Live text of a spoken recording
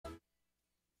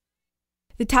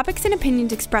The topics and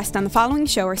opinions expressed on the following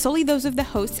show are solely those of the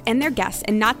hosts and their guests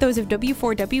and not those of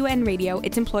W4WN Radio,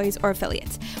 its employees, or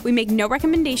affiliates. We make no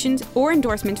recommendations or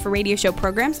endorsements for radio show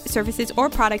programs, services, or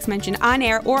products mentioned on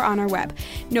air or on our web.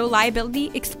 No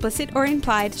liability, explicit or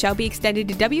implied, shall be extended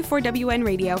to W4WN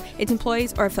Radio, its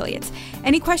employees, or affiliates.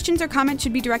 Any questions or comments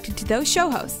should be directed to those show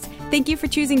hosts. Thank you for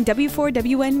choosing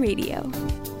W4WN Radio.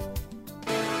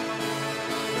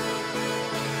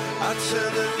 I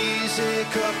turn the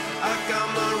music up, I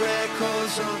got my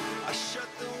records on, I shut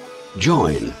the...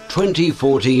 Join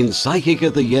 2014 Psychic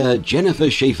of the Year Jennifer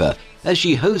Schaefer as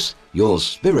she hosts your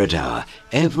Spirit Hour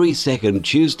every second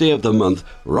Tuesday of the month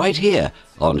right here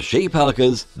on Shea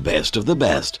Parker's Best of the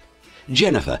Best.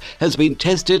 Jennifer has been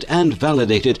tested and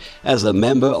validated as a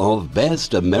member of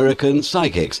Best American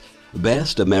Psychics,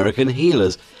 Best American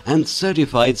Healers, and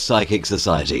Certified Psychic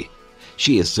Society.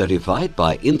 She is certified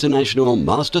by International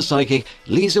Master Psychic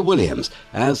Lisa Williams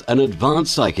as an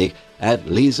advanced psychic at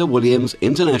Lisa Williams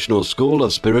International School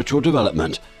of Spiritual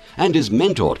Development and is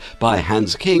mentored by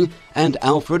Hans King and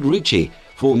Alfred Ricci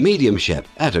for mediumship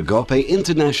at Agape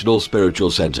International Spiritual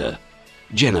Center.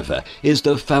 Jennifer is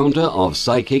the founder of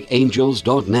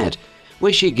PsychicAngels.net,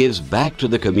 where she gives back to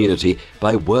the community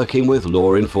by working with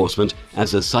law enforcement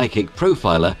as a psychic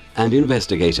profiler and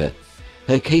investigator.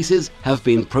 Her cases have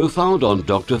been profiled on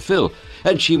Dr. Phil,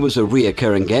 and she was a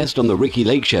reoccurring guest on The Ricky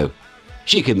Lake Show.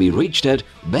 She can be reached at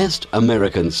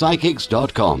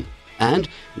bestamericanpsychics.com and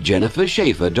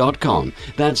jenniferschaefer.com.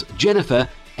 That's Jennifer,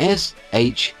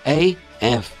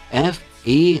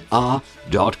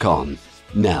 SHAFFER.com.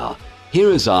 Now,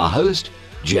 here is our host,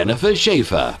 Jennifer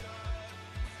Schaefer.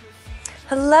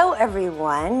 Hello,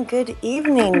 everyone. Good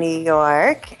evening, New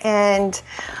York, and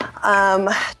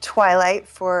twilight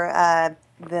for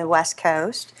the West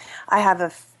Coast. I have a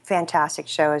fantastic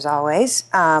show, as always.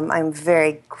 I'm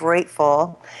very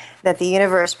grateful that the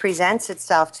universe presents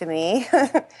itself to me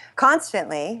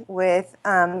constantly with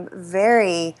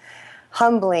very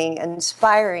humbling,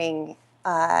 inspiring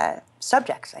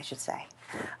subjects, I should say.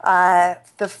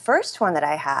 The first one that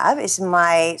I have is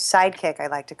my sidekick, I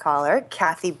like to call her,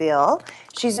 Kathy Bill.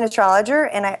 She's an astrologer,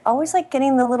 and I always like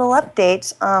getting the little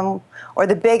updates, or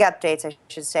the big updates, I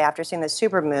should say, after seeing the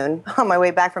supermoon on my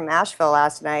way back from Asheville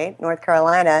last night, North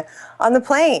Carolina, on the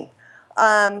plane.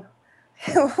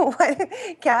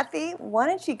 Kathy, why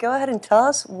don't you go ahead and tell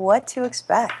us what to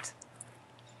expect?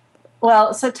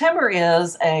 Well, September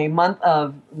is a month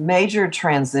of major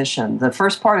transition. The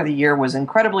first part of the year was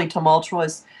incredibly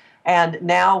tumultuous, and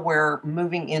now we're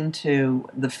moving into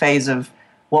the phase of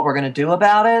what we're going to do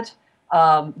about it.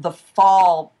 The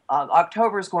fall,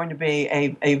 October is going to be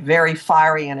a very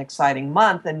fiery and exciting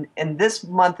month, and this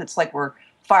month it's like we're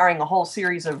firing a whole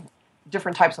series of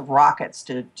different types of rockets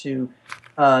to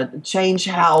change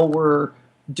how we're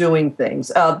doing things.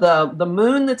 The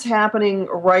moon that's happening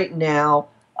right now,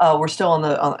 we're still on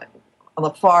the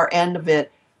far end of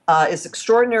it. It's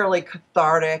extraordinarily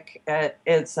cathartic.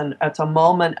 It's a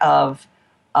moment of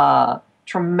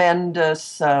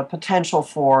tremendous potential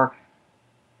for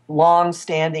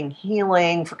long-standing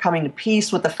healing, for coming to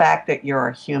peace with the fact that you're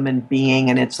a human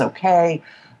being and it's okay,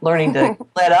 learning to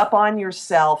let up on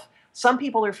yourself. Some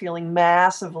people are feeling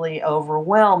massively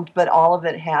overwhelmed, but all of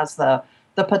it has the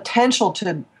potential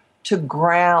to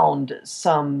ground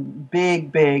some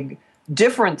big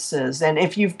differences. And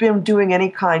if you've been doing any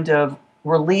kind of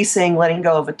releasing, letting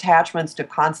go of attachments to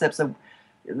concepts of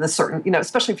the certain,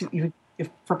 especially if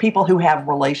for people who have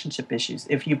relationship issues,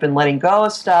 if you've been letting go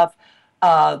of stuff,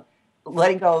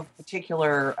 letting go of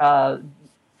particular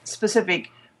specific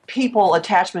people,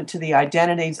 attachment to the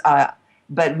identities,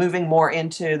 but moving more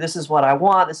into this is what I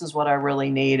want, this is what I really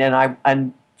need,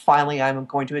 and finally I'm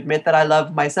going to admit that I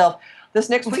love myself. This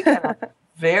next weekend,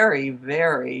 very,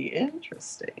 very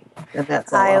interesting, and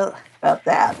that's all about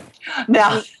that.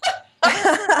 Now,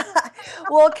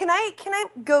 well, can I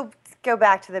go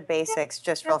back to the basics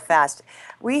just real fast?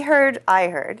 I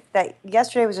heard that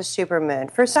yesterday was a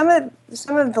supermoon. For some of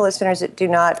the listeners that do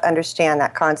not understand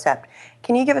that concept,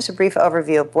 can you give us a brief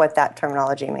overview of what that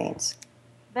terminology means?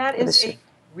 That is a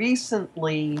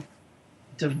recently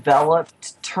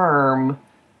developed term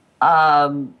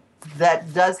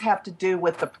that does have to do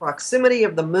with the proximity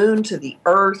of the moon to the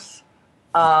Earth,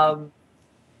 and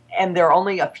there are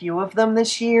only a few of them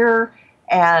this year,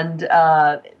 and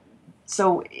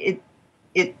so it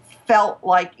felt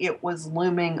like it was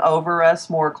looming over us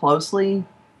more closely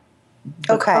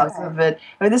because of it.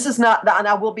 I mean, this is not, and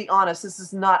I will be honest, this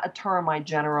is not a term I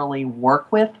generally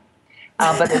work with.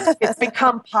 But it's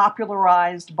become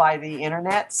popularized by the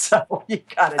internet, so you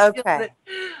got to deal with it.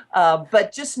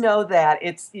 But just know that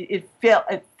it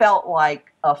felt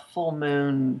like a full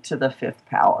moon to the fifth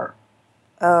power.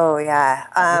 Oh yeah,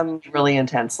 really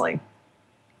intensely.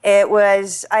 It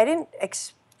was. I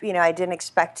didn't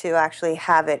expect to actually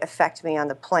have it affect me on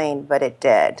the plane, but it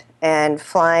did. And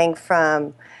flying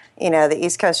from, the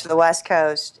East Coast to the West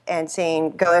Coast and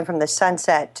going from the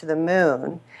sunset to the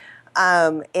moon,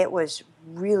 it was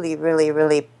really, really,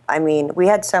 really. I mean, we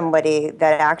had somebody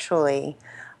that actually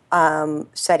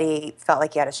said he felt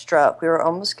like he had a stroke. We were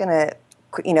almost going to,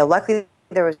 luckily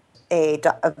there was a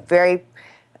very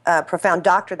profound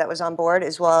doctor that was on board,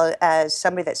 as well as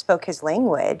somebody that spoke his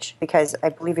language, because I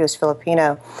believe he was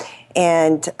Filipino,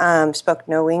 and spoke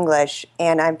no English.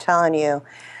 And I'm telling you,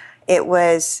 it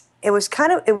was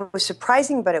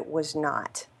surprising, but it was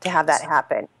not to have that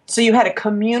happen. So you had a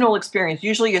communal experience.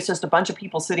 Usually it's just a bunch of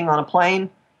people sitting on a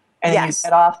plane and you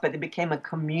get off, but it became a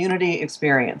community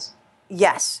experience.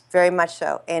 Yes, very much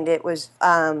so. And it was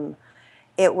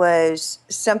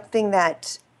something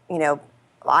that,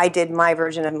 I did my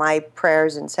version of my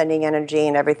prayers and sending energy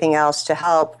and everything else to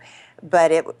help,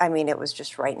 but it was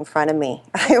just right in front of me.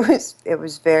 It was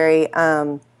very,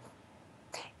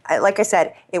 like I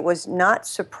said, it was not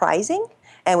surprising,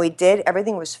 and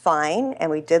everything was fine, and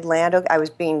we did land. I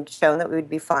was being shown that we would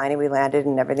be fine, and we landed,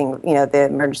 and everything, the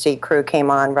emergency crew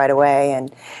came on right away,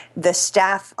 and the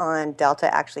staff on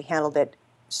Delta actually handled it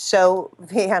so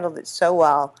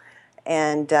well,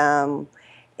 and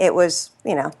it was,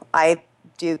 I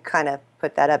do kind of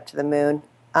put that up to the moon.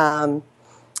 One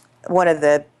of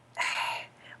the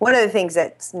things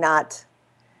that's not,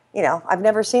 I've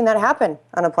never seen that happen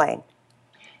on a plane.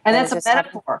 And that's a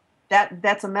metaphor.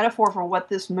 That's a metaphor for what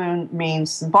this moon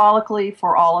means symbolically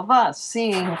for all of us,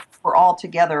 seeing we're all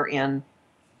together in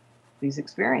these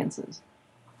experiences.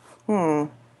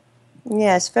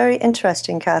 Yes, very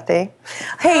interesting, Kathy.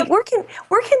 Hey, where can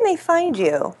they find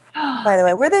you, by the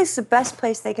way? Where's the best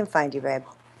place they can find you, babe?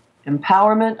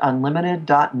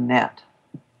 EmpowermentUnlimited.net.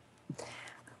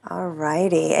 All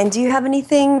righty. And do you have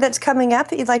anything that's coming up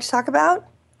that you'd like to talk about?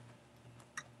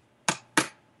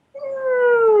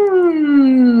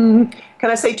 Can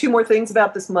I say two more things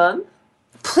about this month?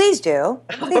 Please do.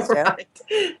 Please do. Right.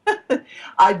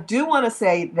 I do want to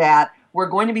say that we're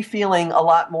going to be feeling a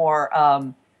lot more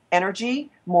energy,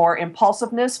 more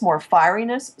impulsiveness, more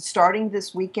fieriness starting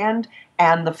this weekend.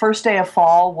 And the first day of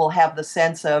fall, we'll have the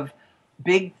sense of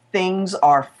big things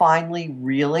are finally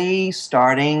really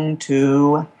starting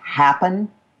to happen.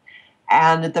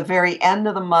 And at the very end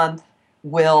of the month,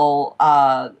 we'll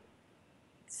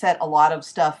set a lot of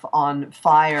stuff on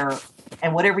fire.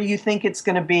 And whatever you think it's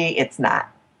going to be, it's not.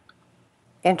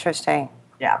 Interesting.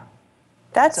 Yeah.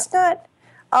 That's not...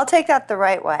 I'll take that the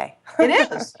right way. It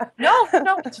is. No,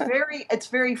 it's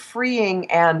very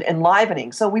freeing and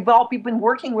enlivening. So we've been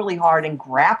working really hard and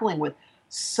grappling with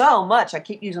so much. I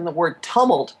keep using the word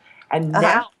tumult, and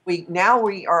now we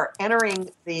are entering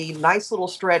the nice little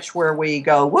stretch where we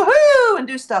go woohoo and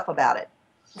do stuff about it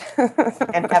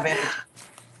and have energy.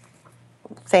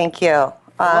 Thank you.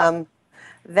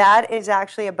 That is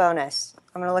actually a bonus.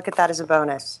 I'm going to look at that as a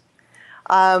bonus.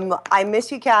 I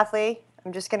miss you, Kathleen.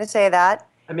 I'm just going to say that.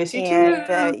 I miss you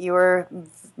and, too. You were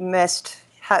missed.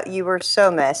 You were so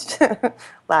missed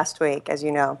last week, as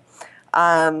you know.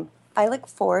 I look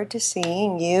forward to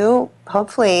seeing you,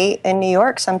 hopefully, in New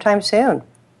York sometime soon.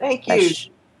 Thank you.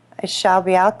 I shall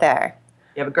be out there.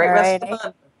 You have a great rest of the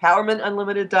month.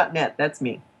 EmpowermentUnlimited.net. That's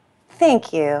me.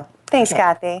 Thank you. Thanks,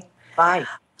 Kathy. Bye.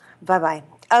 Bye-bye.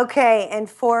 Okay, and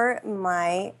for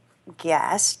my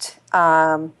guest,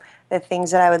 the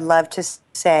things that I would love to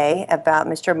say about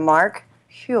Mr. Mark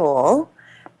Hjoule,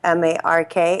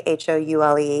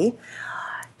 Markhoule.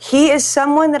 He is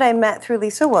someone that I met through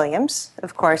Lisa Williams,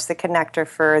 of course, the connector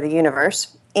for the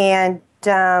universe. And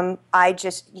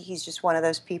he's just one of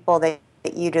those people that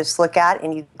you just look at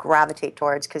and you gravitate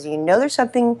towards because you know there's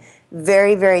something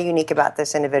very, very unique about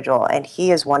this individual, and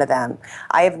he is one of them.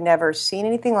 I have never seen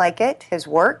anything like it, his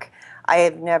work.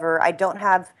 I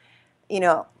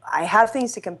have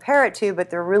things to compare it to,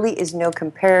 but there really is no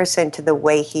comparison to the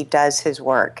way he does his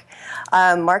work.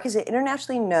 Mark is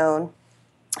internationally known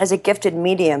as a gifted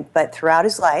medium, but throughout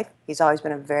his life, he's always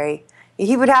been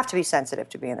he would have to be sensitive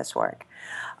to be in this work.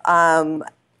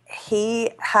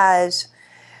 He has,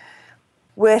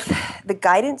 with the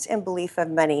guidance and belief of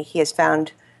many, he has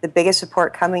found the biggest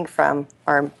support coming from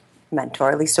our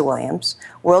mentor, Lisa Williams,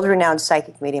 world-renowned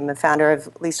psychic medium and founder of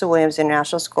Lisa Williams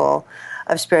International School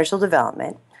of Spiritual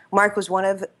Development. Mark was one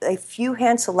of a few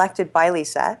hand-selected by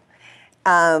Lisa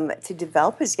to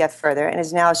develop his gift further and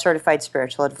is now a certified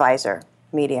spiritual advisor,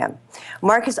 medium.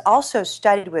 Mark has also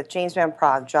studied with James Van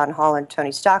Praagh, John Holland,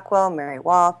 Tony Stockwell, Mary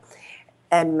Wall,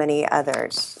 and many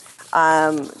others.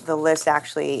 The list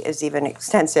actually is even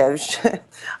extensive.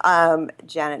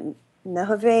 Janet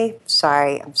Nohove,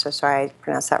 sorry, I'm so sorry, I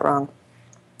pronounced that wrong.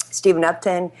 Stephen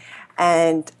Upton,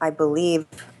 and I believe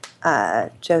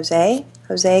Jose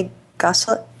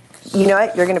Gosselin. You know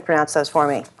what? You're going to pronounce those for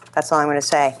me. That's all I'm going to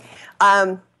say.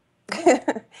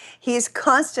 He's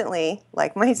constantly,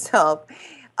 like myself,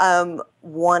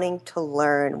 wanting to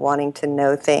learn, wanting to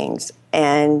know things,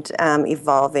 and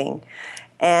evolving.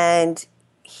 And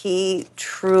he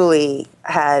truly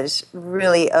has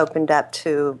really opened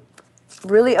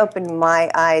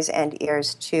my eyes and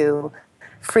ears to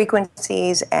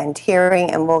frequencies and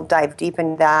hearing, and we'll dive deep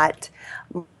in that.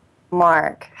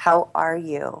 Mark, how are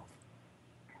you?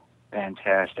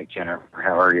 Fantastic, Jennifer.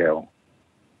 How are you?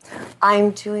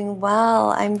 I'm doing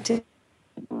well. I'm doing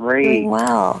Great.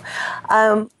 well.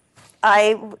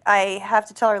 I have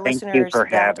to tell our Thank listeners you for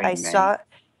that having I me. saw.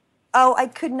 Oh, I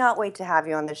could not wait to have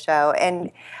you on the show.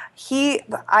 And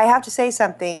I have to say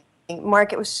something,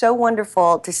 Mark. It was so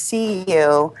wonderful to see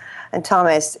you and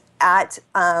Thomas at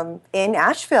in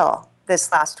Asheville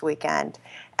this last weekend,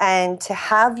 and to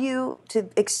have you to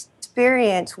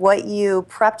experience what you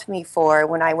prepped me for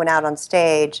when I went out on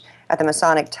stage at the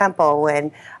Masonic Temple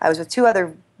when I was with two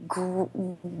other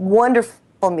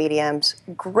wonderful mediums,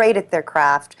 great at their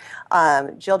craft,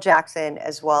 Jill Jackson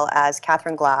as well as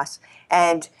Catherine Glass.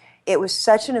 And it was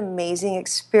such an amazing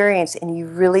experience, and you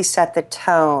really set the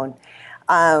tone.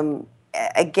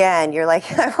 Again, you're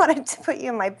like, I wanted to put you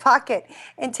in my pocket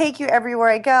and take you everywhere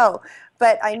I go.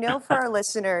 But I know for our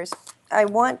listeners, I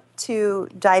want to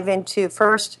dive into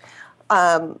first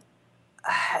the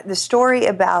story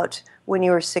about when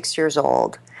you were 6 years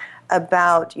old,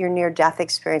 about your near-death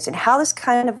experience and how this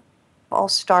kind of all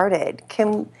started.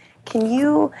 Can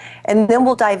you, and then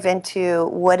we'll dive into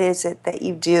what is it that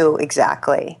you do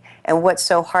exactly and what's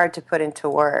so hard to put into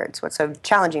words, what's so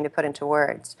challenging to put into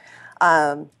words.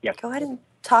 Yep. Go ahead and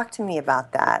talk to me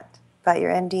about that, about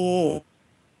your NDE.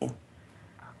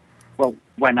 Well,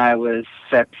 when I was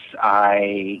 6,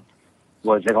 I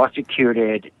was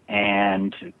electrocuted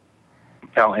and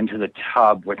fell into the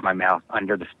tub with my mouth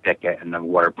under the spigot and the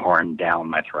water pouring down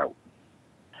my throat.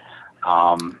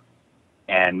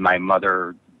 And my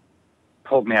mother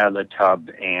pulled me out of the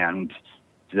tub, and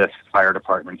the fire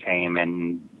department came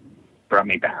and brought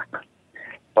me back.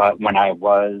 But when I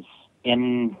was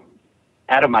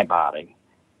out of my body,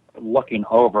 looking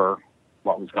over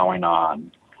what was going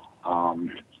on,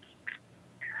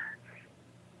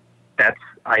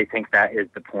 I think that is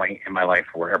the point in my life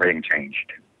where everything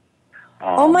changed.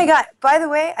 Oh my God. By the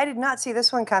way, I did not see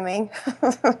this one coming.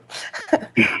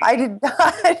 I did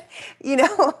not,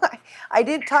 I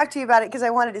didn't talk to you about it because I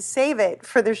wanted to save it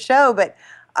for the show, but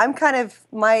I'm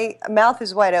my mouth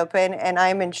is wide open and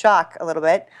I'm in shock a little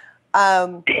bit.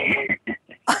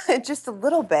 Just a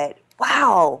little bit.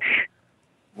 Wow.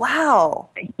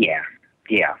 Yeah.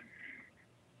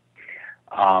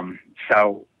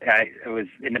 So I was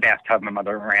in the bathtub. My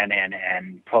mother ran in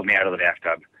and pulled me out of the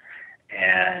bathtub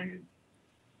and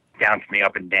bounced me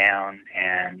up and down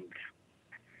and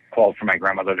called for my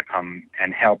grandmother to come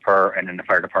and help her. And then the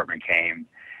fire department came,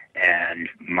 and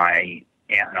my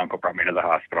aunt and uncle brought me to the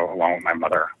hospital along with my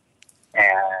mother.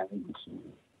 And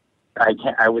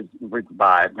I was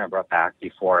revived and I brought back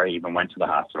before I even went to the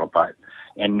hospital. But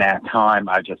in that time,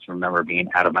 I just remember being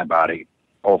out of my body,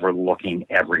 overlooking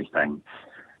everything.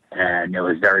 And it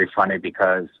was very funny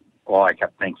because all I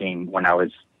kept thinking when I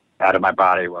was out of my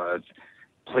body was,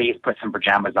 please put some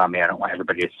pajamas on me. I don't want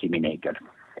everybody to see me naked.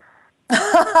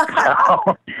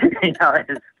 So,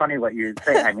 it's funny what you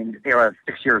say. I mean, I was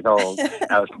 6 years old.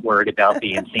 I was worried about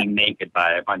being seen naked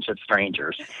by a bunch of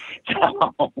strangers.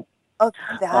 So,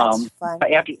 that's funny.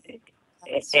 But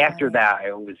after that,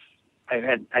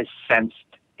 I sensed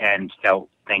and felt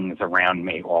things around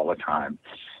me all the time.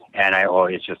 And I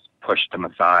always just pushed them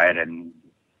aside and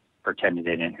pretended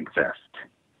they didn't exist.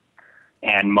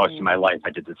 And most of my life, I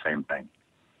did the same thing.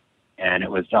 And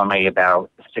it was only about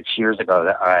 6 years ago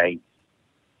that I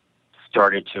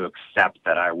started to accept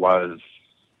that I was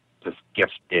this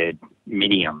gifted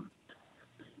medium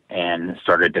and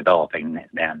started developing it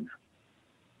then.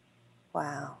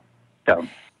 Wow. So,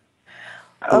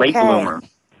 a late bloomer.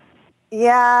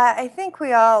 Yeah, I think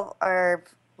we all are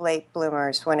late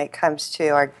bloomers when it comes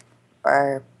to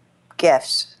our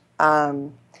gifts.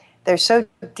 They're so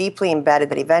deeply embedded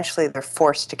that eventually they're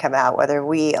forced to come out, whether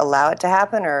we allow it to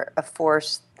happen or a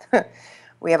force.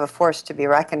 We have a force to be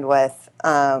reckoned with,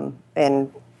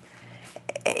 and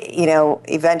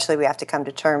eventually we have to come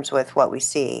to terms with what we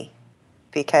see,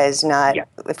 because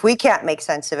if we can't make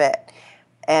sense of it,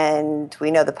 and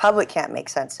we know the public can't make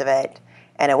sense of it,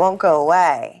 and it won't go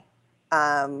away,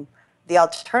 the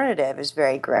alternative is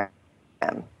very grim,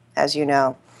 as you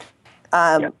know.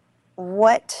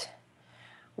 What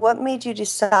made you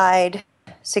decide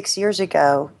 6 years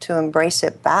ago to embrace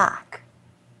it back?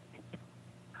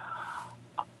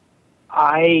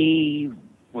 I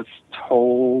was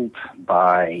told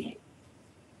by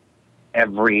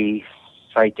every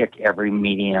psychic, every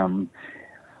medium,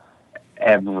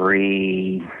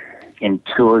 every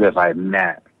intuitive I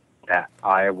met that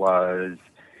I was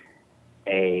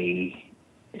a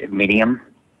medium,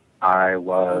 I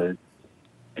was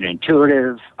an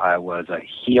intuitive, I was a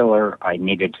healer. I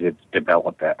needed to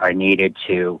develop it. I needed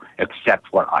to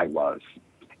accept what I was,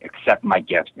 accept my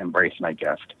gift, embrace my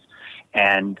gift,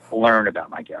 and learn about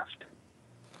my gift.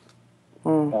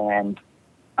 And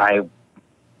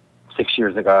 6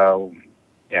 years ago,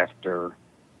 after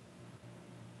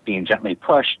being gently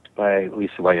pushed by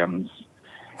Lisa Williams.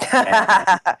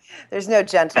 There's no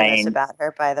gentleness about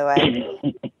her, by the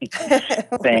way.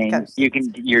 Saying,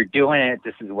 you're doing it,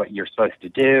 this is what you're supposed to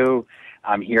do,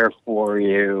 I'm here for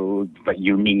you, but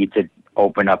you need to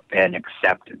open up and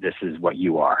accept this is what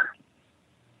you are.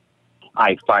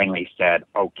 I finally said,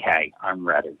 okay, I'm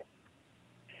ready.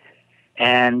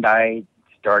 And I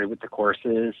started with the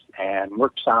courses and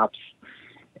workshops,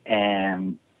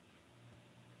 and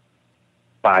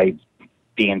by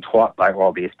being taught by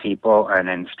all these people and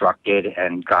instructed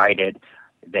and guided,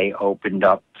 they opened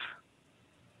up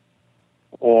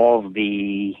all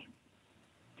the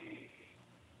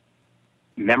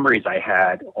memories I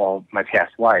had, all my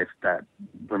past life, that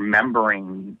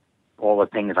remembering all the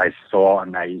things I saw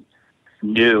and I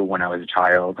knew when I was a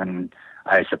child, and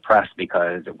I suppressed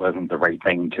because it wasn't the right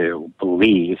thing to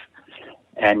believe.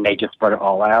 And they just brought it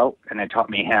all out, and they taught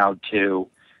me how to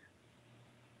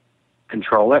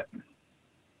control it,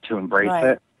 to embrace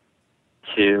it,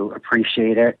 to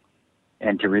appreciate it,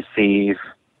 and to receive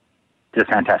the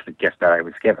fantastic gift that I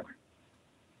was given.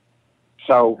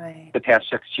 So the past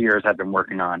 6 years I've been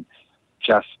working on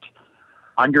just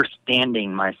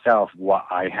understanding myself, what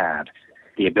I had,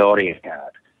 the ability I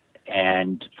had,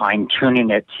 and fine-tuning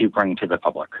it to bring to the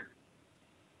public.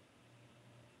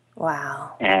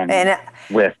 Wow. And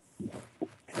with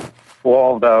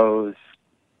all those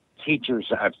teachers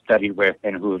that I've studied with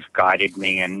and who've guided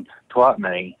me and taught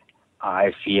me,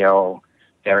 I feel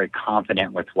very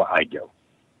confident with what I do.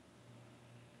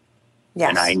 Yes.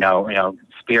 And I know,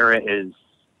 spirit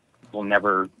will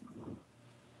never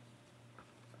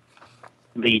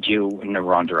lead you in the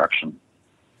wrong direction.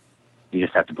 You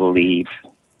just have to believe.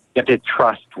 You have to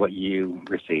trust what you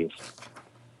receive.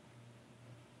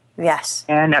 Yes.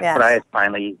 And that's what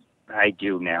I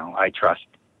do now. I trust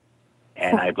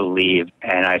and I believe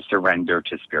and I surrender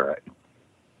to spirit.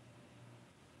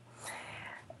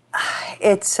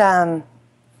 It's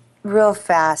real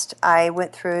fast. I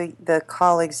went through the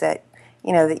colleagues that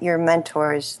your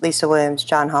mentors, Lisa Williams,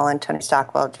 John Holland, Tony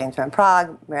Stockwell, James Van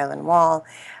Praagh, Marilyn Wall.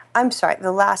 I'm sorry,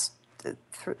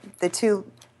 the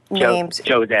two names.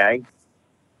 Jose.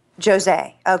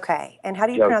 Jose, okay. And how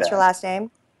do you pronounce your last name?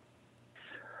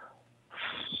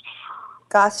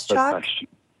 Goschak?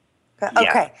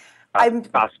 Okay.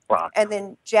 Goschak. And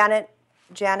then Janet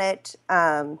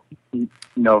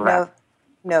Novak.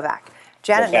 Novak.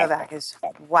 Janet Novak is,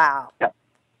 wow. Yep.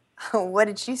 What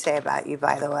did she say about you,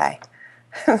 by the way?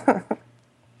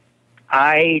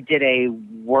 I did a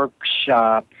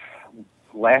workshop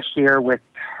last year with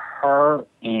her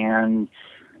and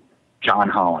John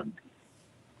Holland.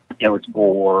 It was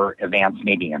for advanced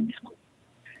mediums.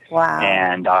 Wow.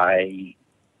 And I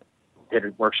did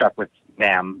a workshop with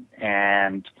them,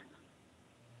 and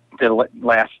the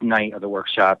last night of the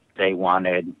workshop, they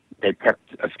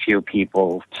picked a few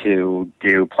people to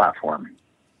do platform,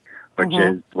 which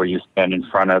is where you stand in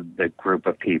front of the group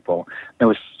of people. There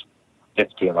was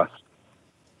 50 of us,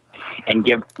 and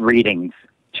give readings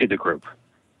to the group.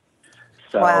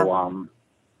 So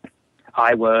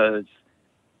I was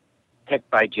picked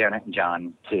by Janet and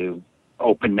John to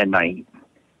open the night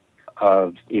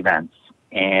of events,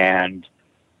 and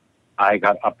I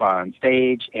got up on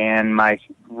stage, and my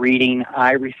reading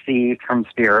I received from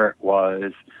Spirit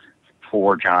was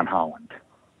for John Holland.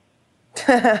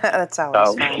 That's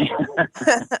always fun.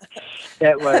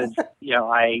 It was,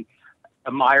 I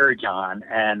admire John,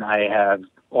 and I have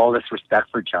all this respect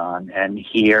for John, and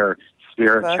here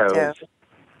Spirit chose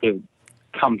to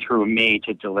come through me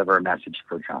to deliver a message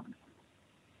for John.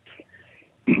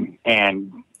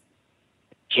 And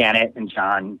Janet and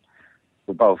John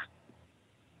were both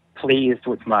pleased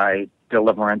with my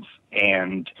deliverance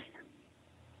and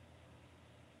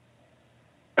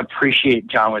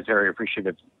John was very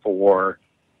appreciative for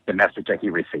the message that he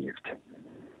received.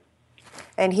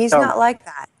 And he's not like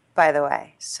that, by the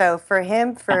way. So for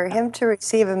him to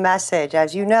receive a message,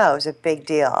 as you know, is a big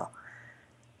deal.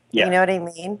 Yeah. You know what I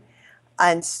mean?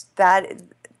 And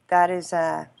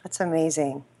that's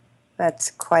amazing.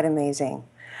 That's quite amazing.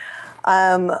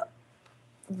 We're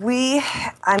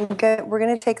going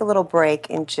to take a little break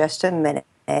in just a minute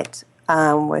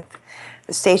with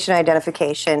the station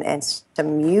identification and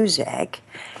some music.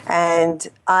 And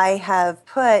I have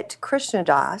put Krishna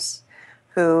Das,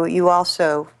 who you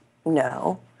also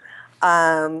know,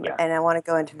 and I want to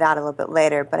go into that a little bit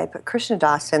later, but I put Krishna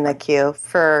Das in the queue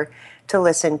to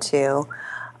listen to,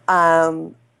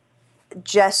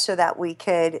 just so that we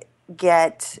could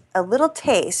get a little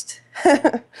taste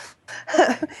of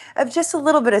just a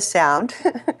little bit of sound.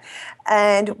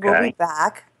 And we'll be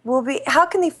back. How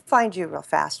can they find you real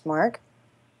fast, Mark?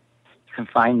 You can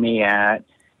find me at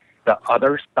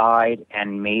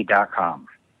theothersideandme.com.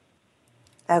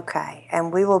 Okay,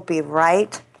 and we will be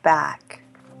right back.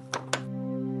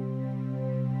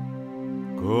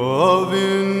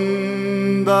 Govinda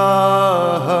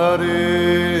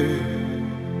Hare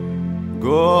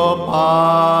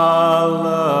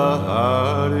Gopala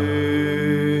Hare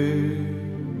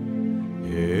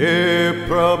He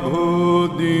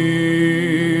Prabhu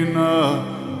Dina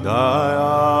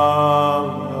Dayal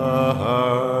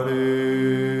Hare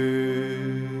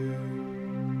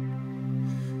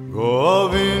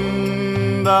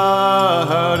Govinda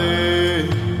Hare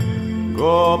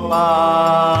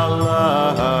Gopala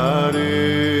Hare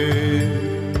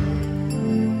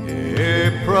He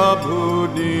Prabhu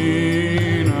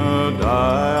Dina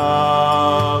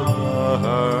Dayal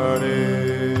Hare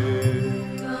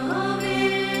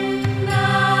Govinda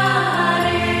Hare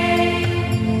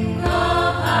Gopala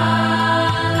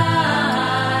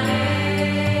Hare He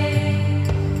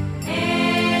Prabhu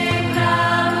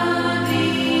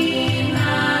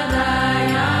Dina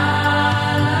Dayal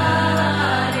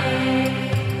Hare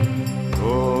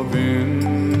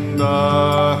Govinda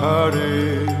Hare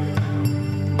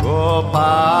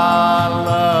Gopala Hare He Prabhu Dina Dayal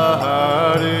Hare Govinda Hare Gopala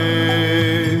Hare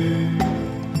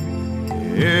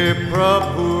He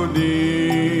Prabhu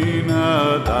Dina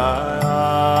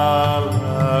Dayal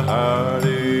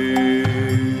Hare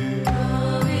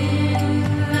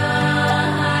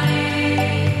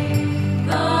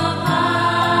Govinda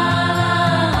Hare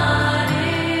Gopala Hare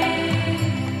He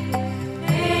Prabhu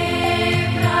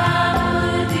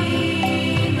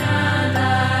Dina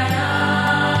Dayal Hare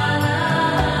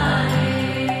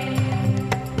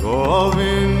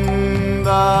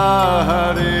Govinda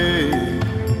Hare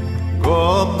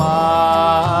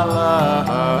Gopala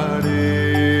Hare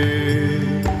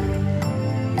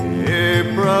He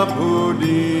Prabhu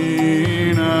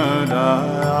Dina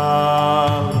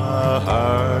Dayal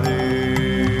Hare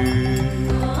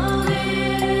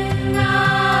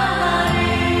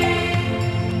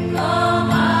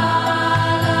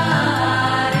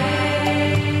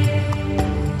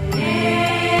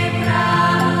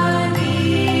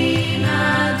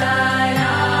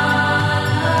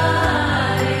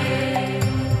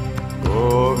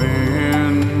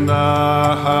Govinda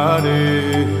Hare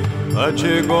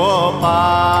Ache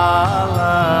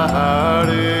Gopala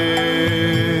Hare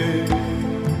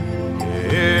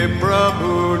He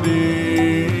Prabhu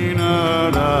Dina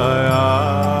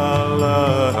Dayal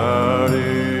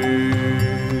Hare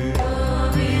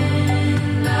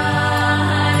Govinda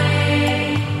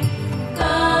Hare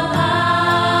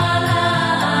Gopala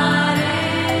Hare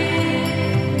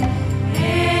He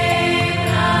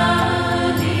Prabhu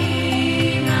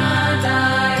Dina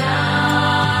Dayal Hare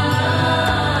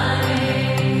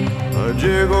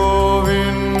Jai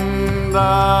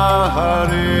Govinda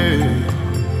Hare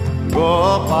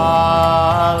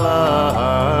Gopala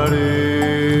Hare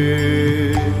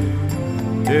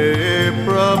He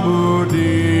Prabhu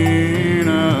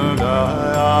Dina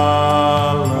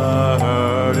Dayal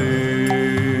Hare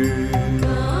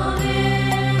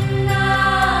Govinda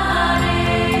Hare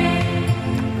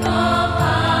Gopala Hare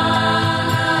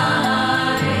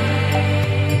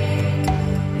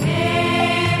He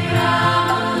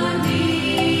Prabhu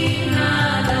Dina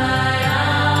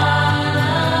Dayal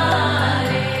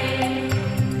Hare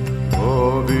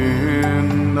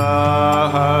Govinda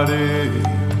Hare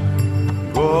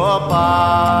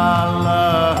Gopala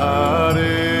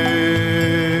Hare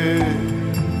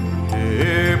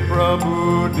He Prabhu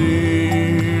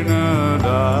Dina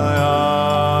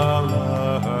Dayal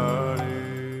Hare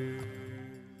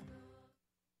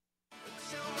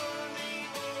Tell the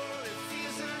neighbor it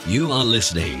feels You are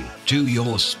listening to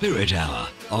your Spirit Hour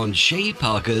on Shay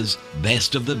Parker's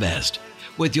Best of the Best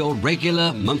with your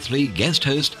regular monthly guest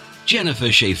host,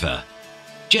 Jennifer Schaefer.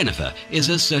 Jennifer is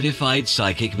a certified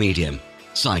psychic medium,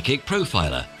 psychic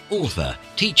profiler, author,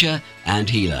 teacher, and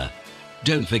healer.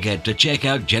 Don't forget to check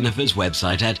out Jennifer's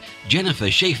website at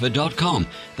jenniferschaefer.com.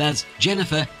 That's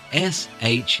Jennifer,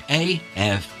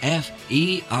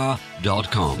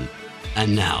 SHAFFER.com.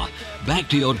 And now, back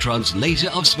to your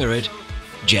translator of spirit,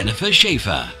 Jennifer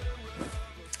Schaefer.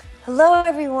 Hello,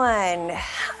 everyone.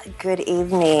 Good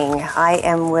evening. I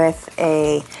am with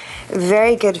a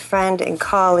very good friend and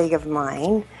colleague of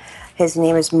mine. His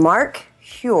name is Mark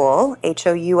Houle,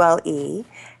 Houle,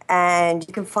 and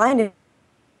you can find him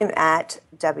at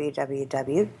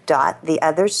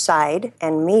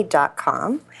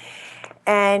www.theothersideandme.com.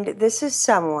 And this is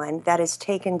someone that has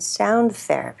taken sound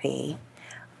therapy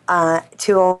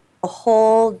to a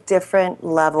whole different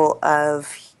level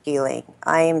of healing.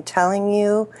 I am telling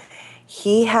you,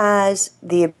 he has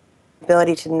the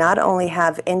ability to not only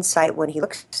have insight when he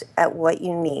looks at what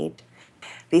you need,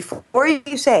 before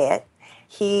you say it,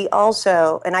 he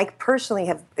also, and I personally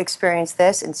have experienced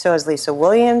this, and so has Lisa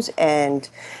Williams, and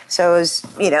so has,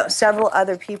 several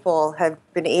other people have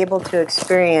been able to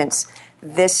experience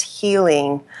this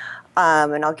healing.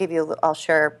 And I'll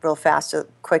share real fast a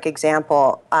quick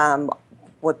example.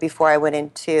 Before I went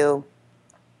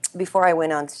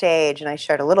on stage, and I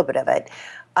shared a little bit of it,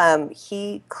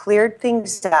 he cleared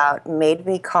things out, made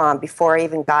me calm before I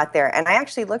even got there. And I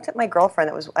actually looked at my girlfriend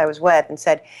I was with and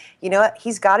said, you know what,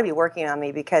 he's got to be working on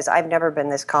me because I've never been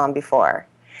this calm before.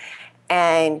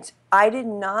 And I did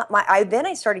not, then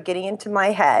I started getting into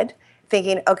my head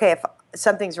thinking, okay, if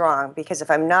something's wrong, because if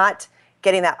I'm not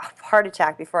getting that heart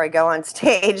attack before I go on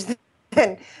stage,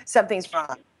 then something's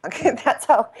wrong. Okay, that's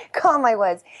how calm I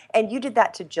was. And you did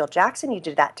that to Jill Jackson, you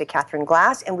did that to Catherine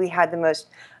Glass, and we had the most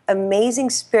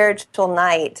amazing spiritual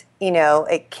night.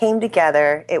 It came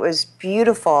together. It was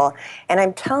beautiful. And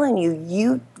I'm telling you,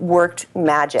 you worked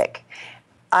magic.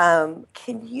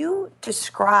 Can you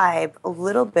describe a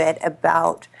little bit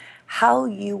about how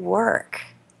you work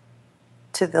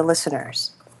to the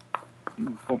listeners?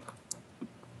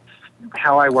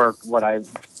 How I work, what I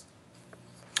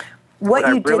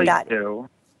really do.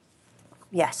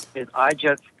 Yes. Is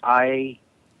I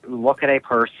look at a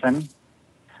person,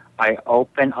 I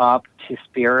open up to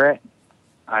spirit,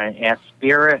 I ask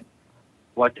spirit,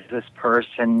 what does this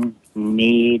person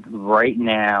need right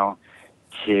now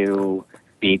to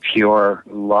be pure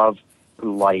love,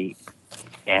 light,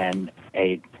 and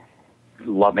a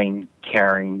loving,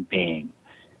 caring being?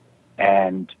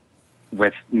 And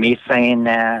with me saying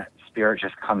that, spirit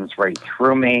just comes right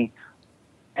through me,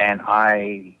 and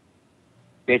I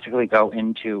basically go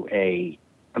into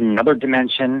another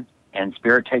dimension, and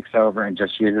spirit takes over and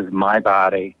just uses my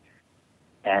body.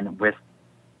 And with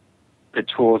the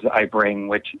tools that I bring,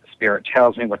 which spirit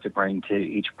tells me what to bring to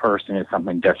each person is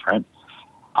something different,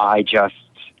 I'm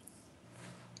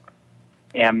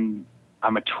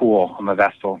a tool, I'm a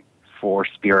vessel for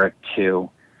spirit to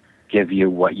give you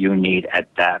what you need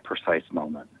at that precise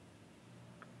moment.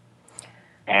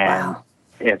 And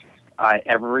wow.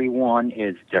 Everyone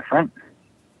is different.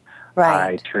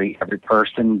 Right. I treat every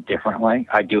person differently.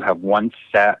 I do have one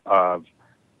set of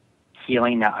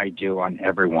healing that I do on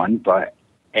everyone, but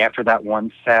after that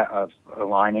one set of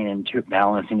aligning and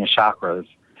balancing the chakras,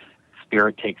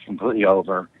 spirit takes completely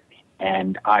over,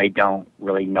 and I don't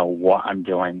really know what I'm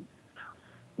doing,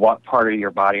 what part of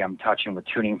your body I'm touching with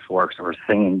tuning forks or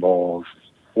singing bowls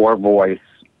or voice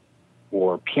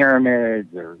or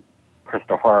pyramids or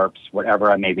crystal harps,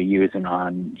 whatever I may be using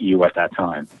on you at that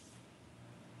time.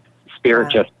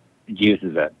 Spirit just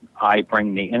uses it. I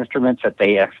bring the instruments that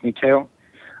they ask me to.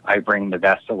 I bring the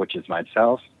vessel, which is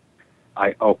myself.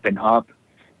 I open up,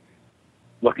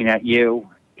 looking at you.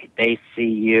 They see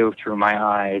you through my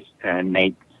eyes, and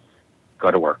they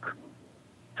go to work.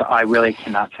 So I really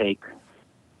cannot take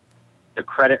the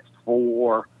credit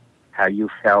for how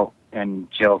you felt and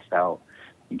Jill felt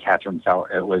and Catherine felt.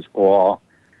 It was all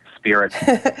spirit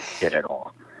did it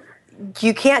all.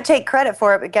 You can't take credit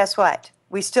for it, but guess what?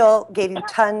 We still gave you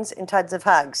tons and tons of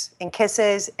hugs and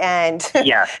kisses and...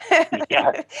 yeah. I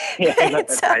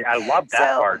love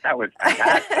that part. That was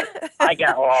fantastic. I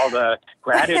got all the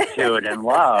gratitude and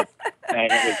love,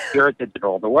 and it was spirit that did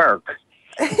all the work.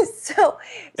 So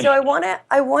I want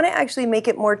to actually make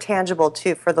it more tangible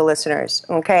too for the listeners,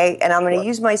 okay? And I'm going to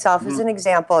use myself as an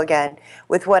example again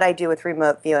with what I do with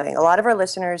remote viewing. A lot of our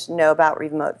listeners know about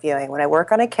remote viewing. When I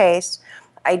work on a case,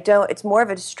 it's more of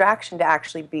a distraction to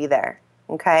actually be there,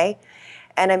 okay?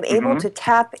 And I'm able to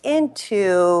tap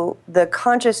into the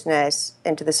consciousness,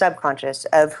 into the subconscious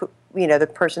of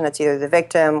the person that's either the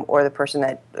victim or the person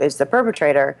that is the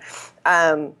perpetrator.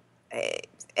 And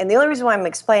the only reason why I'm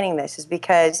explaining this is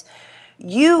because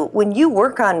when you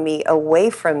work on me away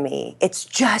from me, it's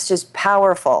just as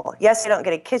powerful. Yes, I don't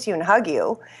get to kiss you and hug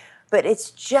you, but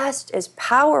it's just as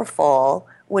powerful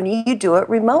when you do it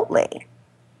remotely.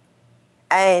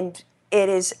 And it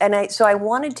is, so I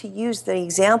wanted to use the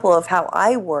example of how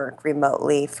I work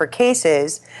remotely for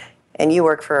cases, and you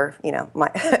work for,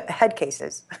 my head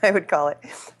cases, I would call it.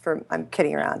 I'm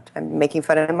kidding around. I'm making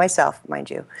fun of myself, mind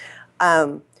you.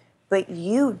 But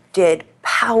you did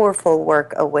powerful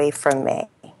work away from me.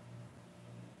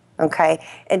 Okay?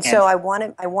 And so I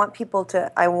want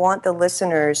the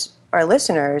listeners, our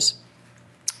listeners,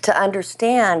 to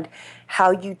understand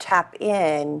how you tap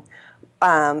in.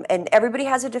 And everybody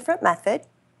has a different method.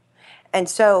 And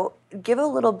so give a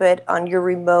little bit on your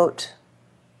remote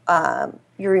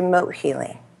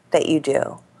healing that you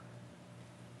do.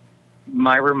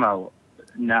 My remote,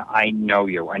 I know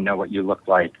you. I know what you look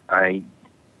like. I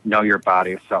know your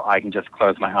body, so I can just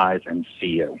close my eyes and see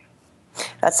you.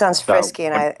 That sounds frisky,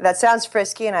 and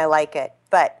I like it.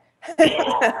 But I'm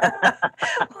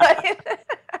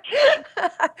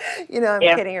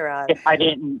kidding around. If I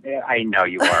didn't, I know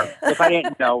you are. If I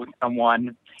didn't know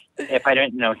someone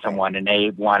and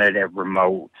they wanted a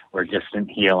remote or distant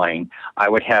healing, I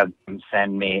would have them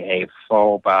send me a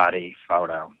full body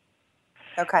photo.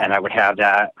 Okay. And I would have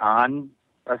that on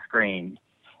a screen,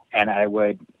 and I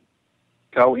would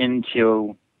I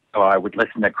would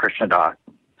listen to Krishna Das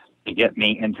to get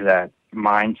me into that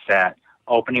mindset,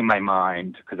 opening my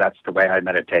mind, because that's the way I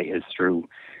meditate, is through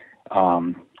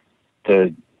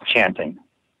the chanting.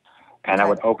 And I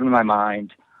would open my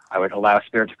mind, I would allow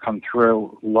Spirit to come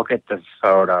through, look at the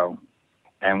photo,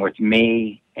 and with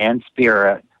me and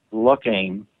Spirit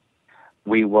looking,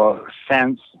 we will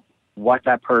sense what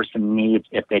that person needs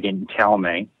if they didn't tell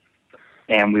me.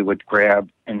 And we would grab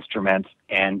instruments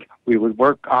and we would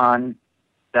work on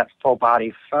that full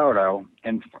body photo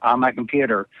and on my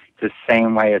computer the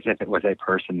same way as if it was a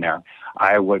person there.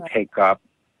 I would pick up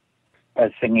a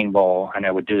singing bowl and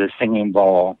I would do the singing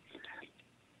bowl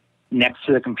next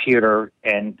to the computer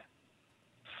and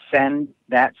send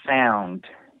that sound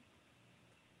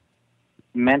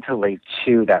mentally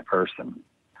to that person.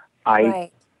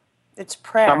 It's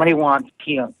prayer.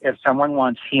 If someone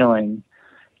wants healing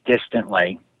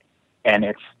distantly and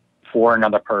it's for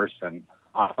another person,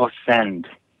 I'll send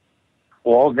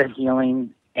all the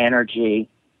healing energy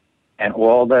and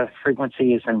all the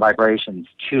frequencies and vibrations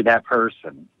to that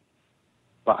person,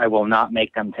 but I will not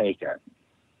make them take it.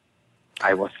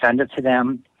 I will send it to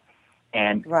them,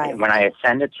 and when I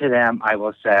send it to them, I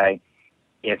will say,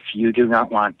 if you do not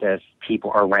want this,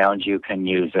 people around you can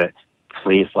use it.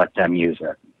 Please let them use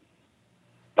it.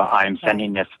 But I'm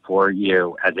sending this for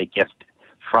you as a gift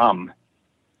from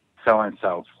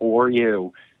so-and-so for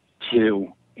you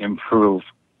to improve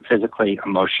physically,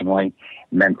 emotionally,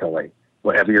 mentally,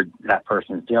 whatever that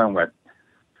person is dealing with.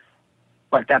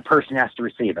 But that person has to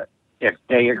receive it. If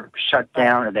they are shut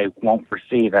down or they won't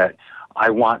receive it, I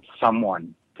want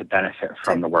someone to benefit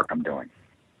from the work I'm doing.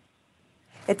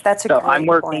 That's a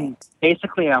great point.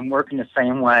 Basically, I'm working the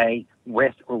same way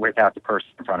with or without the person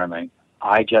in front of me.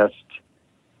 I just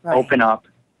open up.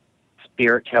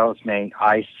 Spirit tells me,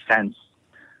 I sense,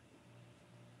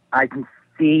 I can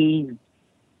see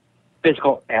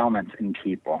physical ailments in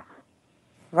people.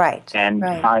 And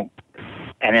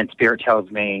then Spirit tells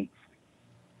me,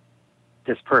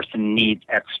 this person needs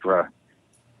extra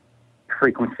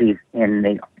frequencies in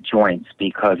the joints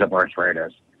because of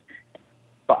arthritis.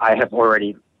 But I have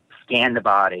already scanned the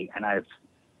body and I've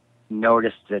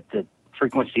noticed that the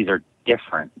frequencies are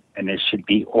different and it should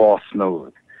be all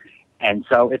smooth. And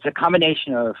so it's a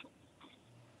combination of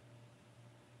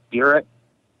Spirit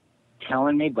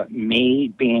telling me, but me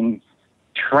being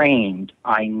trained,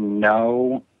 I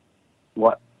know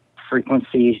what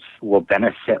frequencies will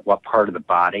benefit what part of the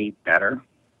body better.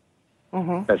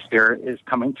 The Spirit is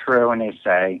coming through and they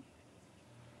say,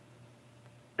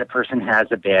 the person has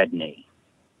a bad knee.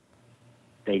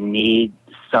 They need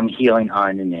some healing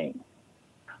on the knee.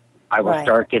 I will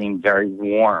start getting very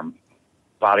warm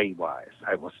body-wise.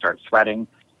 I will start sweating,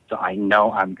 so I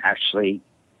know I'm actually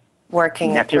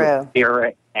working it through through.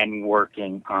 Spirit and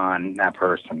working on that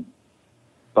person.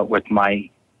 But with my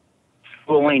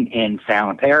schooling in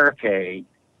sound therapy,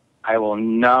 I will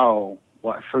know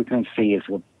what frequencies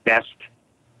will best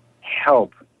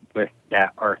help with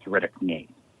that arthritic knee.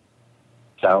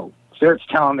 So Spirit's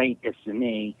telling me it's the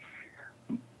knee.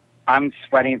 I'm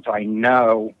sweating, so I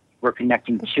know we're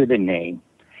connecting to the knee.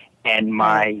 And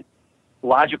my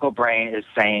logical brain is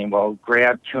saying, well,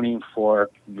 grab tuning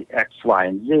fork, the X, Y,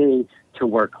 and Z to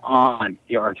work on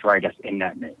the arthritis in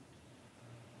that knee.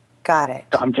 Got it.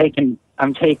 So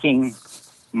I'm taking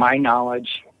my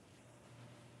knowledge,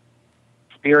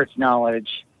 spirit's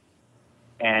knowledge,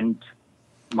 and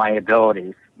my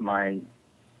abilities, my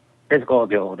physical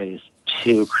abilities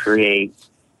to create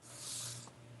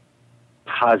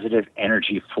positive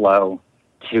energy flow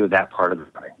to that part of the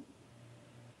body.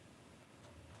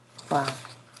 Wow.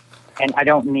 And I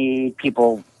don't need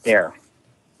people there.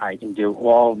 I can do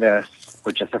all this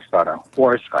with just a photo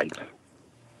or a Skype.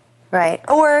 Right.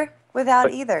 Or without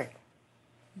But- either.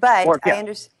 But Or, yeah. I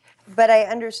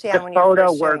understand The when you're photo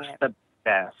first doing works it. the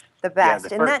best. The best.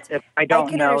 Yeah, And that's if I don't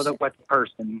can know understand- what the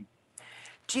person.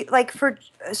 Do you, like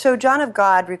so John of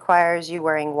God requires you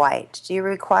wearing white. Do you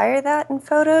require that in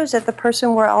photos that the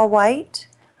person wear all white,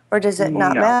 or does it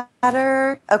not No.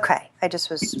 matter? Okay, I just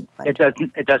was. It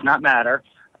does not matter.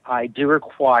 I do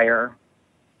require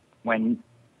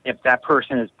if that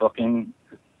person is booking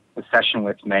a session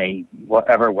with me,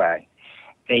 whatever way,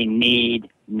 they need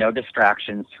no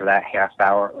distractions for that half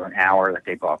hour or an hour that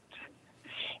they booked,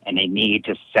 and they need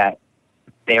to set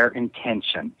their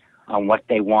intention on what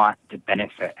they want to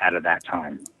benefit out of that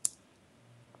time.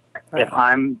 Right. If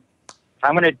I'm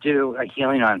going to do a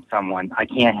healing on someone, I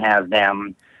can't have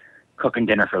them cooking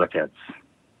dinner for the kids.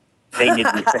 They need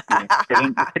to be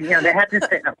sitting they have to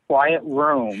sit in a quiet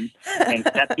room and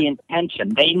set the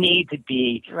intention. They need to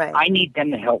be, Right. I need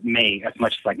them to help me as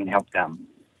much as I can help them.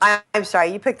 I'm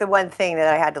sorry, you picked the one thing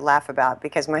that I had to laugh about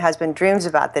because my husband dreams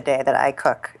about the day that I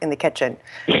cook in the kitchen.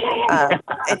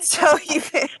 And so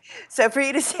for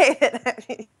you to say that,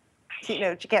 she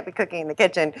can't be cooking in the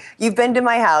kitchen. You've been to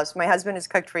my house. My husband has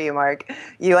cooked for you, Mark.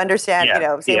 You understand,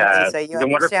 same with Lisa. You the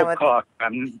understand wonderful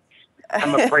cook.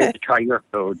 I'm afraid to try your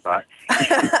food, but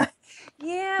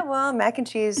yeah, well, mac and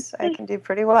cheese I can do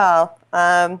pretty well.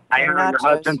 I know your nachos.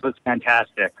 husband was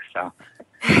fantastic. So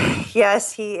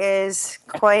Yes, he is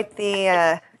quite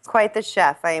the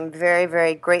chef. I am very,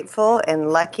 very grateful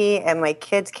and lucky, and my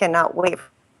kids cannot wait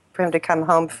for him to come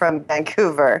home from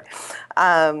Vancouver.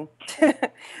 But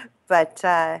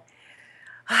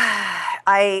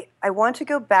I want to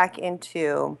go back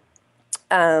into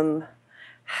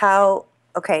how.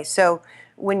 Okay, so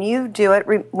when you do it,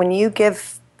 when you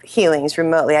give healings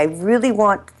remotely, I really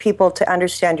want people to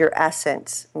understand your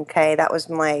essence. Okay, that was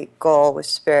my goal with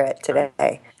Spirit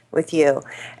today with you,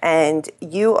 and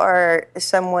you are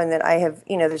someone that I have.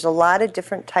 There's a lot of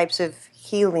different types of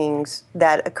healings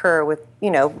that occur with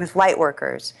with light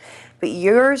workers, but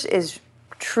yours is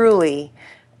truly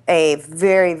a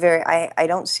very, very. I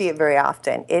don't see it very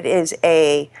often. It is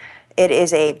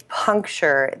a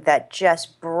puncture that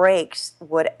just breaks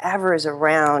whatever is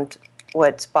around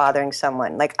what's bothering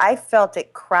someone. Like I felt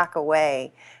it crack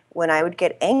away when I would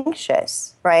get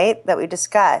anxious, right? That we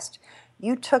discussed.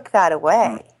 You took that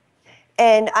away.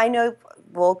 And I know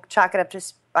we'll chalk it up to,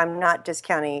 I'm not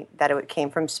discounting that it came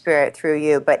from Spirit through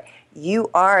you, but you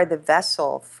are the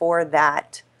vessel for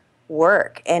that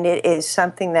work. And it is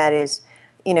something that is,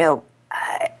 I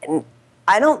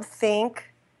don't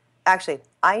think, actually,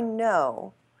 I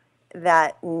know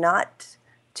that not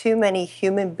too many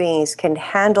human beings can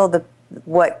handle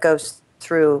what goes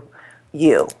through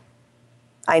you.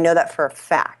 I know that for a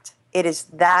fact. It is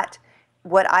that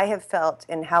what I have felt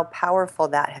and how powerful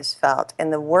that has felt,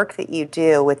 and the work that you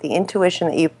do with the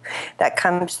intuition that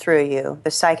comes through you,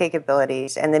 the psychic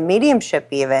abilities and the mediumship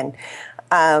even.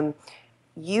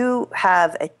 You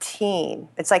have a team.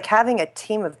 It's like having a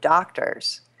team of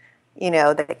doctors,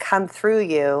 that come through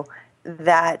you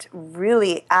that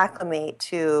really acclimate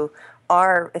to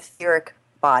our etheric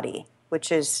body,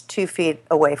 which is 2 feet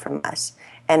away from us,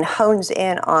 and hones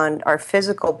in on our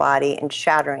physical body and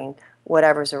shattering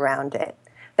whatever's around it.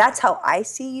 That's how I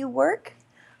see you work.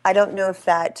 I don't know if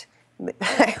that,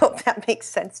 I hope that makes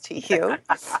sense to you.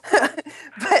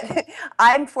 But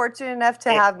I'm fortunate enough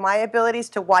to have my abilities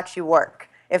to watch you work,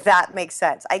 if that makes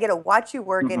sense. I get to watch you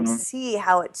work and see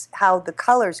how the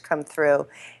colors come through,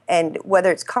 and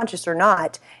whether it's conscious or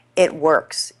not, it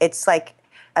works. It's like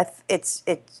it's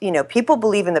people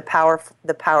believe in the power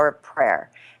of prayer.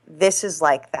 This is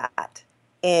like that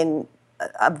in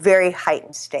a very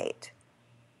heightened state.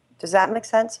 Does that make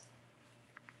sense?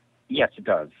 yes, it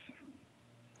does.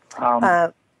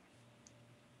 Go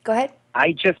ahead.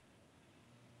 I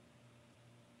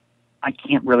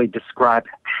can't really describe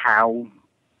how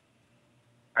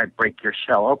I break your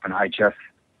shell open. I just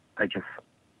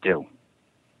do.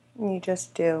 You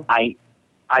just do. I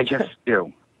just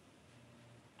do.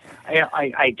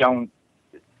 I don't.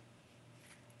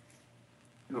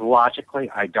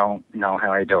 logically, I don't know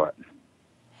how I do it.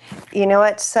 You know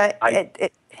what? So,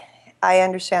 I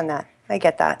understand that. I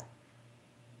get that.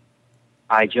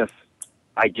 I do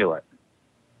it.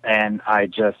 And I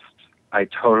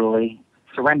totally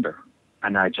surrender.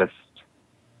 And if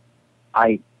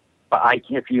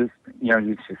you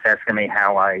just asking me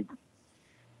how I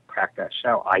crack that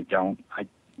shell, I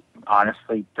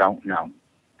honestly don't know.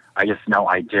 I just know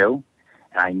I do,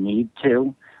 and I need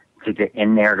to get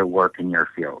in there to work in your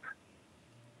field.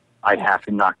 I have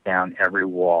to knock down every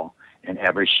wall and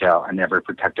every shell and every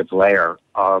protective layer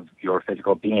of your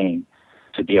physical being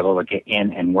to be able to get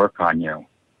in and work on you.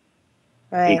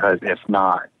 Right. Because if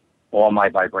not, all my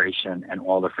vibration and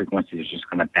all the frequencies is just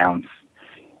going to bounce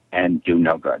and do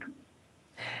no good.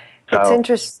 So It's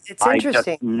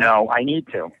interesting. I need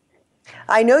to.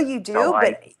 I know you do, So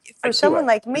but for someone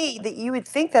like me, that you would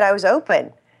think that I was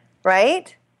open,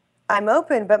 right? I'm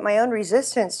open, but my own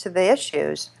resistance to the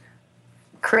issues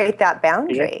create that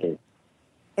boundary.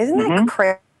 Isn't that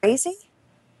crazy?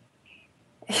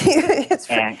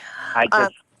 And I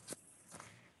just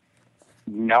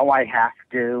know I have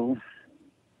to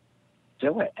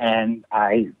do it, and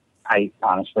I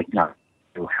honestly don't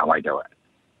know how I do it.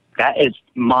 That is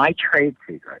my trade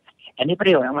secret.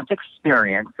 Anybody who wants to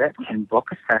experience it can book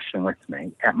a session with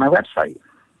me at my website.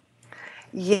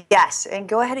 Yes, and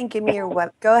go ahead and give me your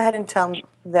go ahead and tell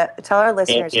our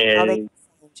listeners how they can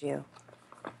find you.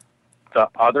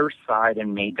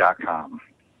 theothersideofme.com.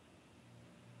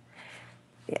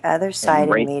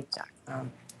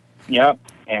 theothersideofme.com. Yep,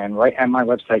 and right at my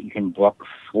website you can book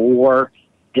for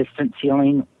distance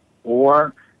healing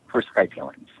or for Skype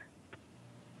healings.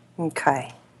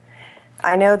 Okay.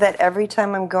 I know that every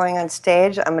time I'm going on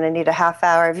stage, I'm going to need a half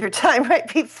hour of your time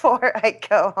right before I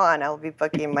go on. I'll be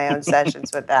booking my own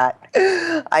sessions with that.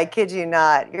 I kid you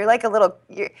not. You're like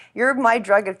you're my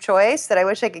drug of choice that I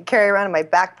wish I could carry around in my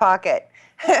back pocket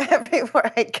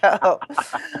everywhere I go.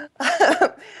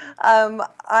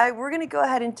 We're going to go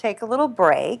ahead and take a little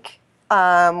break.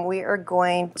 We are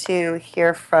going to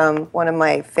hear from one of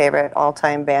my favorite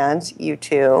all-time bands,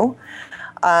 U2.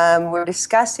 We're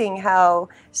discussing how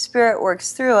spirit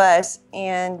works through us,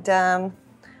 and I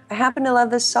happen to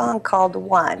love this song called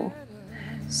One.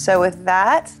 So with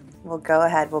that, we'll go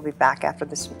ahead. We'll be back after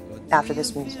this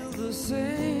music.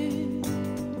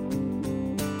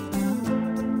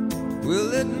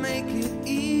 Will it make it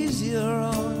easier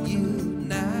on you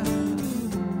now?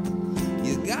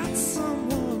 You got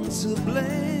someone to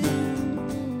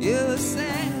blame. You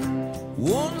said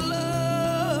one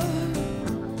love,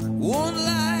 one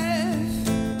life,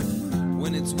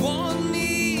 when it's one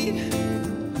need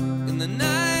in the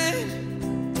night,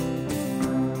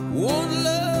 one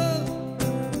love,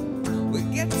 we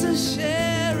get to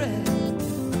share it,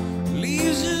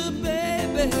 leaves you,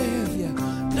 baby, if you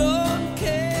don't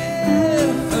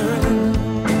care for it.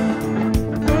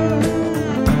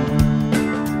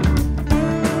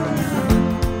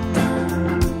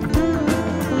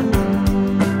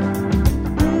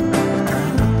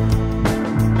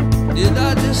 Did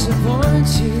I disappoint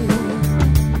you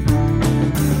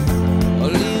or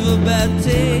leave a bad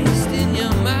taste in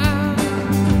your mouth?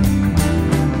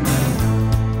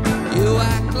 You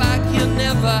act like you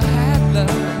never had love,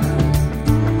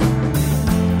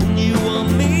 and you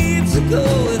want me to go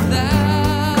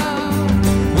without.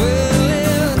 Well,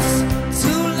 it's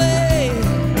too late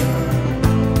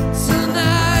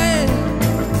tonight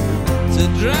to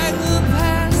drag the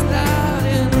past out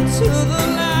into the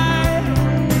light.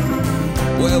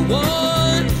 We're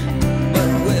one, but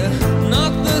we're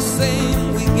not the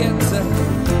same. We get to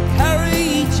carry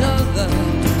each other,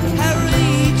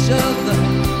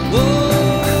 Whoa.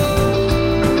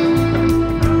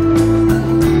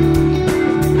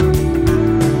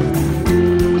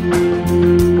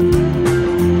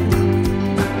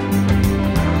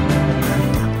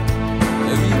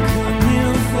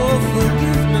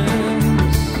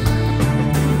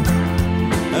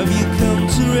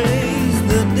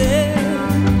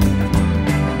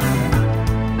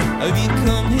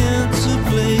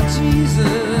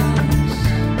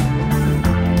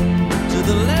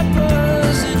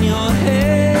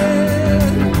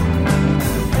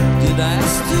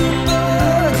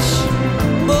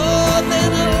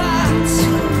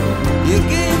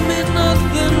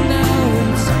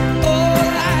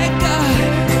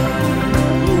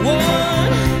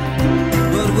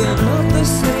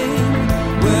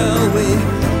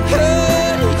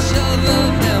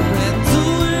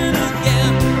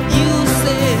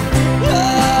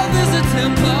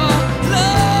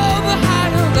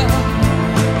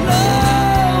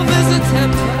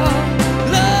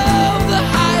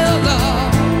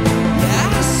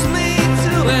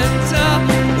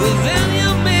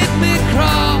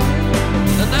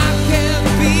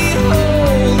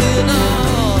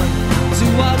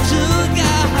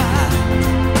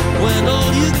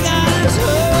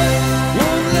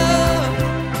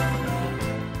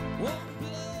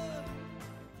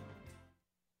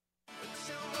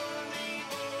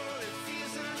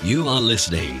 You are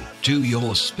listening to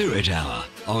your Spirit Hour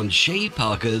on Shay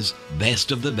Parker's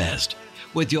Best of the Best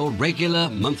with your regular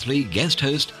monthly guest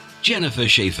host, Jennifer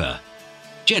Schaefer.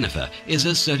 Jennifer is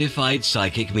a certified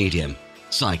psychic medium,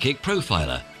 psychic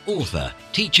profiler, author,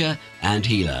 teacher, and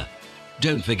healer.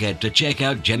 Don't forget to check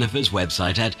out Jennifer's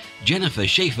website at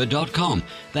jenniferschaefer.com.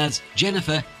 That's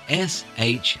Jennifer,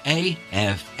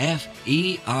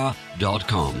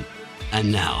 SHAFFER.com.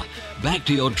 And now, back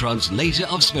to your translator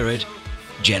of spirit,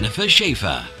 Jennifer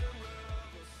Schaefer.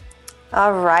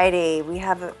 Alrighty, we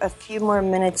have a few more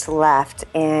minutes left,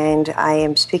 and I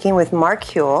am speaking with Mark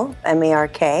Houle,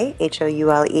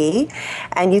 MarkHoule,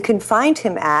 and you can find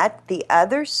him at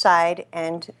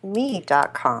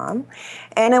theothersideandme.com.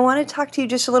 And I want to talk to you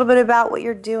just a little bit about what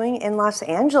you're doing in Los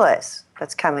Angeles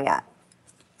that's coming up.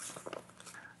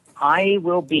 I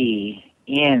will be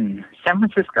in San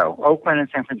Francisco, Oakland and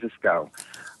San Francisco,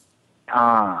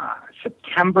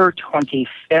 September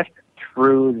 25th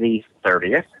through the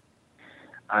 30th.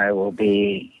 I will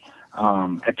be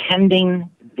attending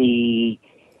the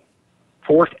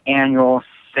 4th Annual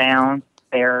Sound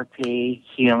Therapy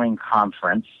Healing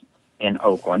Conference in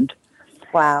Oakland.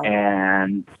 Wow.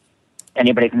 And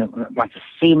anybody who wants to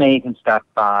see me can stop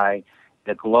by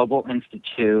the Global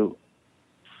Institute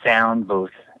Sound booth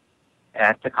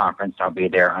at the conference. I'll be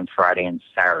there on Friday and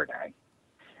Saturday.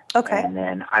 Okay. And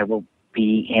then I will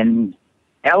be in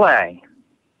L.A.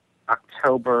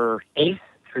 October 8th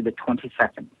through the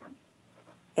 22nd.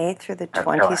 8th through the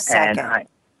 22nd.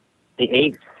 The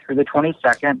 8th through the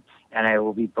 22nd, and I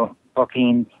will be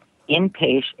booking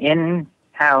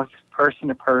in-house,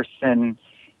 person-to-person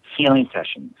healing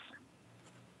sessions.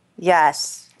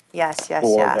 Yes. For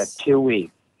the 2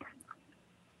 weeks.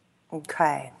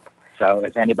 Okay. So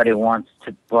if anybody wants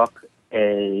to book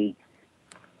a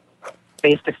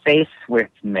face-to-face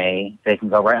with me, they can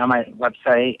go right on my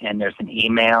website, and there's an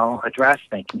email address.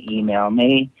 They can email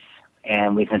me,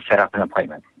 and we can set up an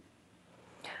appointment.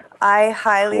 I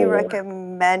highly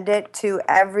recommend it to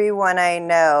everyone I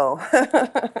know.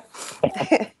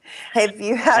 If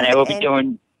you have, and I will be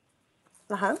doing.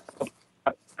 Uh-huh.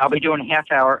 I'll be doing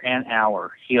half-hour and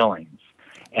hour healings,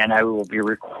 and I will be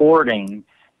recording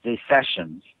the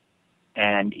sessions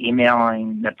and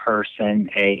emailing the person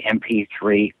a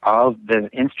MP3 of the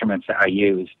instruments that I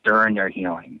use during their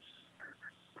healings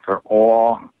for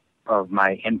all of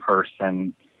my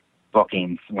in-person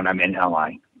bookings when I'm in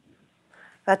LA.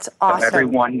 That's awesome. So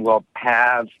everyone will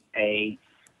have a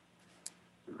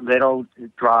little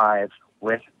drive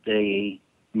with the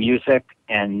music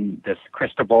and the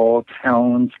crystal ball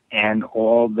tones and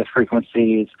all the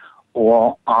frequencies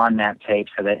all on that tape,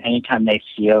 so that anytime they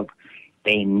feel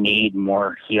they need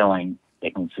more healing, they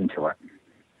can listen to it.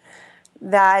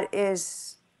 That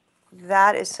is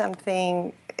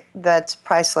something that's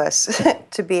priceless,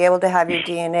 to be able to have your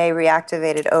DNA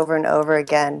reactivated over and over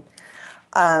again.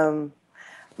 Mark,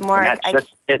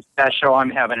 it's special I'm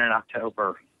having in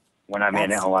October when I'm in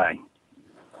LA.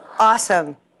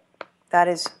 Awesome. That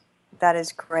is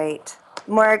great.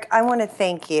 Mark, I want to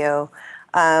thank you.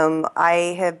 I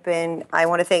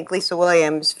want to thank Lisa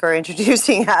Williams for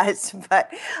introducing us, but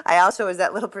I also was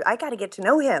that little, I got to get to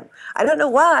know him. I don't know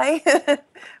why, but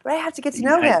I have to get to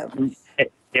know him.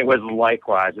 It was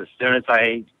likewise. As soon as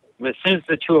the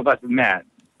two of us met,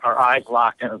 our eyes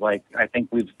locked, and it was like, I think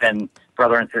we've been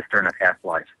brother and sister in a past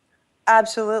life.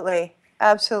 Absolutely.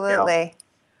 Yeah.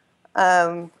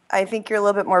 I think you're a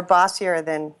little bit more bossier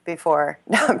than before.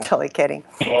 No, I'm totally kidding.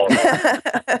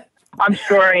 I'm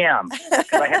sure I am,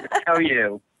 because I had to tell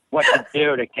you what to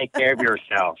do to take care of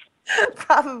yourself.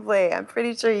 Probably. I'm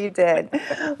pretty sure you did.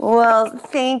 Well,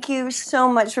 thank you so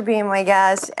much for being my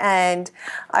guest, and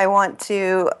I want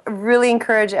to really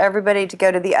encourage everybody to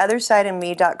go to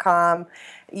theothersideandme.com.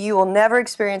 You will never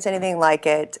experience anything like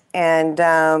it, and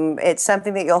it's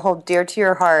something that you'll hold dear to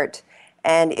your heart,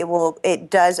 and it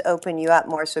does open you up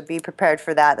more. So be prepared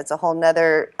for that. That's a whole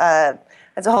nother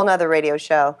radio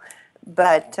show.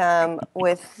 But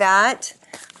with that,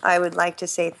 I would like to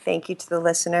say thank you to the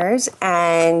listeners,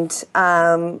 and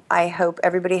I hope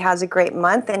everybody has a great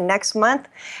month. And next month,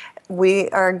 we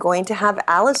are going to have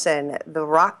Allison, the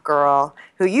rock girl,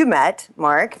 who you met,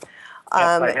 Mark.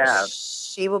 Yes, I have.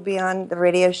 She will be on the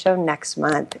radio show next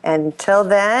month. Until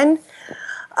then,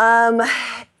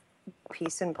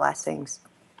 peace and blessings.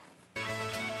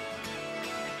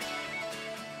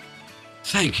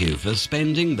 Thank you for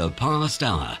spending the past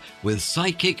hour with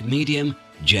psychic medium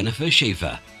Jennifer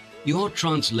Schaefer, your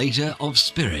translator of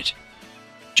spirit.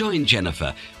 Join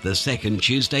Jennifer the second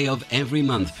Tuesday of every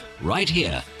month right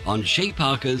here on Shay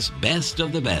Parker's Best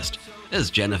of the Best as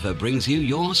Jennifer brings you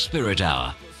your Spirit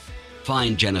Hour.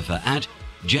 Find Jennifer at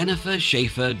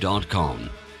jenniferschaefer.com.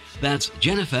 That's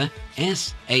Jennifer,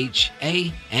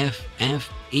 SHAFFER.com.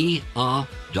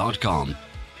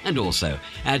 And also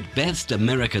at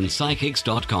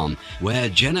bestamericanpsychics.com, where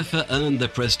Jennifer earned the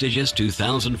prestigious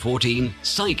 2014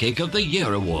 Psychic of the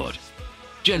Year Award.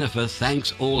 Jennifer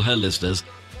thanks all her listeners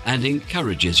and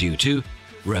encourages you to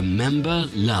remember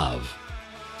love.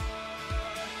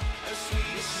 As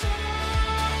we sail